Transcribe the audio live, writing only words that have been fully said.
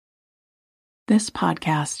This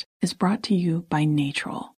podcast is brought to you by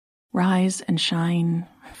Natrol. Rise and shine,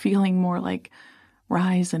 feeling more like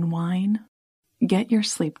rise and wine? Get your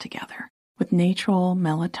sleep together with Natrol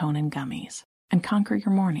melatonin gummies and conquer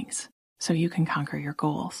your mornings so you can conquer your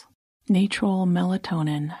goals. Natrol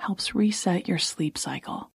melatonin helps reset your sleep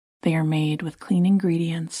cycle. They are made with clean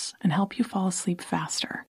ingredients and help you fall asleep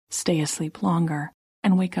faster, stay asleep longer,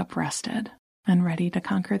 and wake up rested and ready to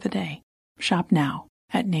conquer the day. Shop now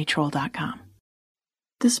at natrol.com.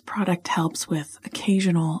 This product helps with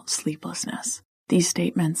occasional sleeplessness. These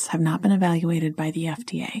statements have not been evaluated by the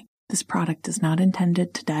FDA. This product is not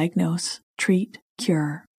intended to diagnose, treat,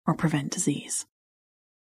 cure, or prevent disease.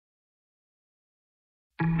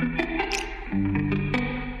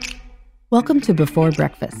 Welcome to Before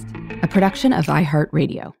Breakfast, a production of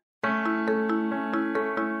iHeartRadio.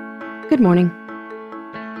 Good morning.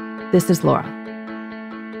 This is Laura.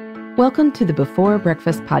 Welcome to the Before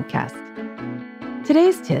Breakfast podcast.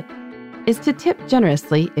 Today's tip is to tip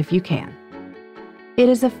generously if you can. It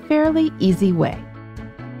is a fairly easy way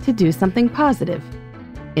to do something positive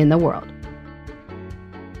in the world.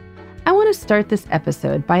 I want to start this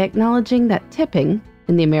episode by acknowledging that tipping,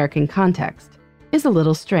 in the American context, is a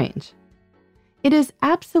little strange. It is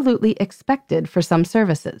absolutely expected for some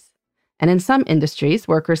services, and in some industries,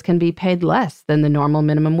 workers can be paid less than the normal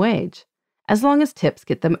minimum wage, as long as tips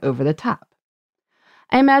get them over the top.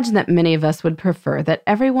 I imagine that many of us would prefer that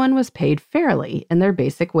everyone was paid fairly in their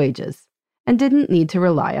basic wages and didn't need to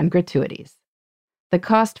rely on gratuities. The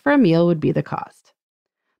cost for a meal would be the cost.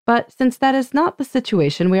 But since that is not the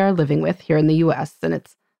situation we are living with here in the U.S., and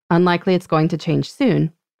it's unlikely it's going to change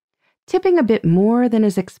soon, tipping a bit more than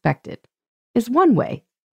is expected is one way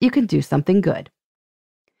you can do something good.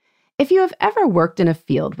 If you have ever worked in a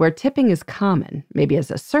field where tipping is common, maybe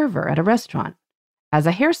as a server at a restaurant, as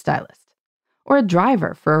a hairstylist, or a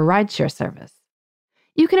driver for a rideshare service,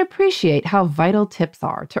 you can appreciate how vital tips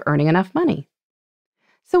are to earning enough money.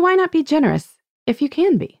 So why not be generous if you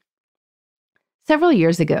can be? Several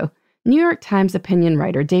years ago, New York Times opinion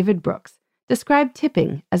writer David Brooks described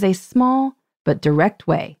tipping as a small but direct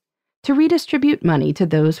way to redistribute money to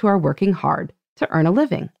those who are working hard to earn a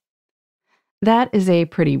living. That is a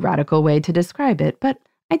pretty radical way to describe it, but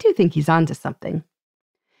I do think he's onto something.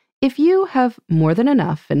 If you have more than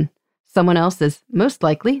enough and someone else is most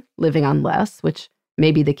likely living on less, which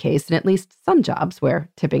may be the case in at least some jobs where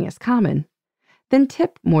tipping is common, then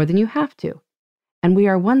tip more than you have to, and we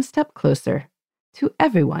are one step closer to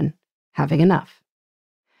everyone having enough.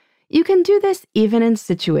 You can do this even in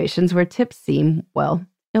situations where tips seem, well,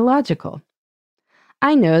 illogical.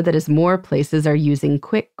 I know that as more places are using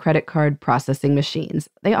quick credit card processing machines,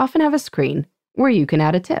 they often have a screen where you can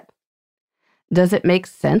add a tip. Does it make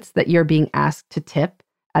sense that you're being asked to tip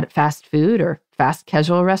at fast food or fast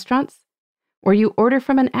casual restaurants, where you order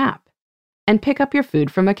from an app and pick up your food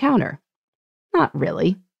from a counter? Not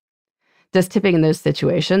really. Does tipping in those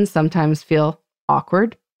situations sometimes feel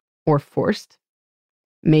awkward or forced?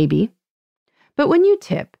 Maybe. But when you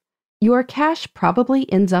tip, your cash probably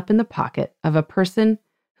ends up in the pocket of a person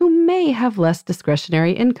who may have less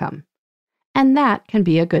discretionary income, and that can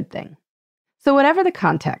be a good thing. So whatever the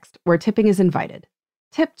context where tipping is invited,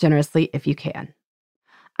 tip generously if you can.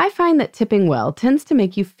 I find that tipping well tends to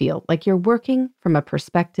make you feel like you're working from a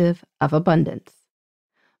perspective of abundance.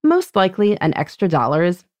 Most likely, an extra $1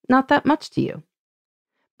 is not that much to you.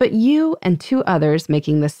 But you and two others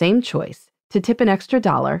making the same choice to tip an extra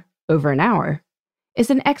 $1 over an hour is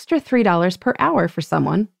an extra $3 per hour for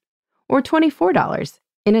someone, or $24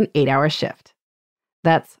 in an 8-hour shift.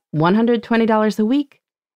 That's $120 a week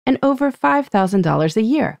and over $5,000 a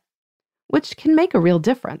year, which can make a real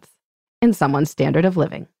difference in someone's standard of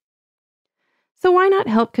living. So why not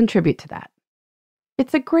help contribute to that?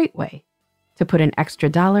 It's a great way to put an extra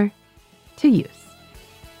 $1 to use.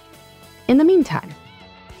 In the meantime,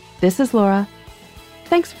 this is Laura.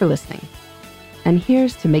 Thanks for listening. And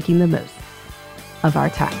here's to making the most of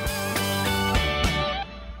our time.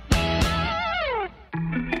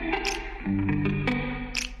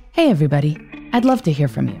 Hey everybody, I'd love to hear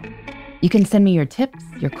from you. You can send me your tips,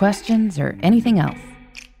 your questions, or anything else.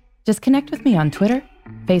 Just connect with me on Twitter,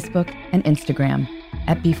 Facebook, and Instagram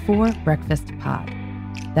at Before Breakfast Pod.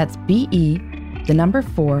 That's BE, the number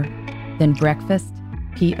 4, then breakfast,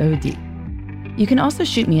 POD. You can also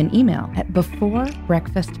shoot me an email at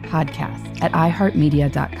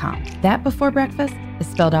beforebreakfastpodcast@iheartmedia.com. That Before Breakfast is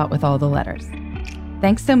spelled out with all the letters.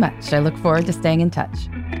 Thanks so much. I look forward to staying in touch.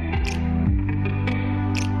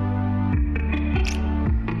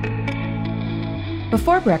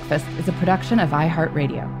 Before Breakfast is a production of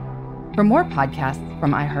iHeartRadio. For more podcasts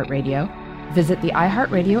from iHeartRadio, visit the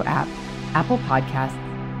iHeartRadio app, Apple Podcasts,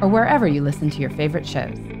 or wherever you listen to your favorite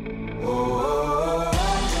shows.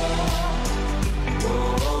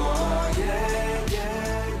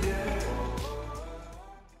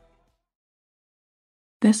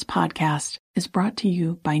 This podcast is brought to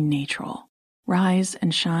you by Natrol. Rise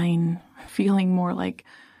and shine, feeling more like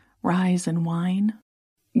rise and wine.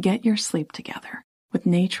 Get your sleep together with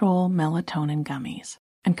Natrol melatonin gummies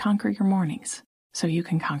and conquer your mornings so you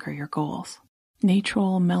can conquer your goals.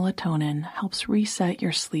 Natrol melatonin helps reset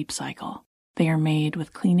your sleep cycle. They are made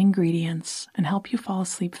with clean ingredients and help you fall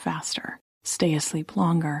asleep faster, stay asleep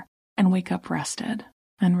longer, and wake up rested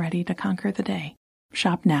and ready to conquer the day.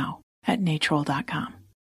 Shop now at Natrol.com.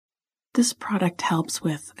 This product helps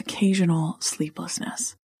with occasional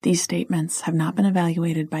sleeplessness. These statements have not been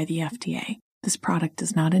evaluated by the FDA. This product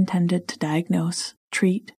is not intended to diagnose,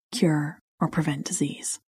 treat, cure, or prevent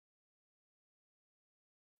disease.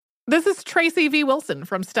 This is Tracy V. Wilson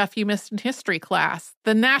from Stuff You Missed in History class.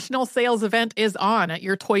 The national sales event is on at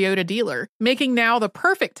your Toyota dealer, making now the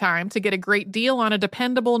perfect time to get a great deal on a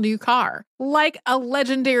dependable new car. Like a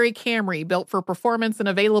legendary Camry built for performance and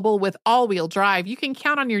available with all-wheel drive, you can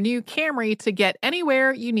count on your new Camry to get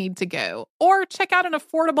anywhere you need to go. Or check out an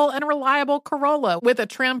affordable and reliable Corolla with a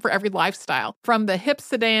trim for every lifestyle. From the hip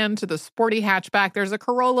sedan to the sporty hatchback, there's a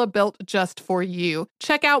Corolla built just for you.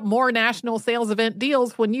 Check out more national sales event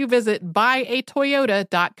deals when you visit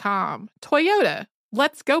buyatoyota.com. Toyota,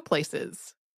 let's go places.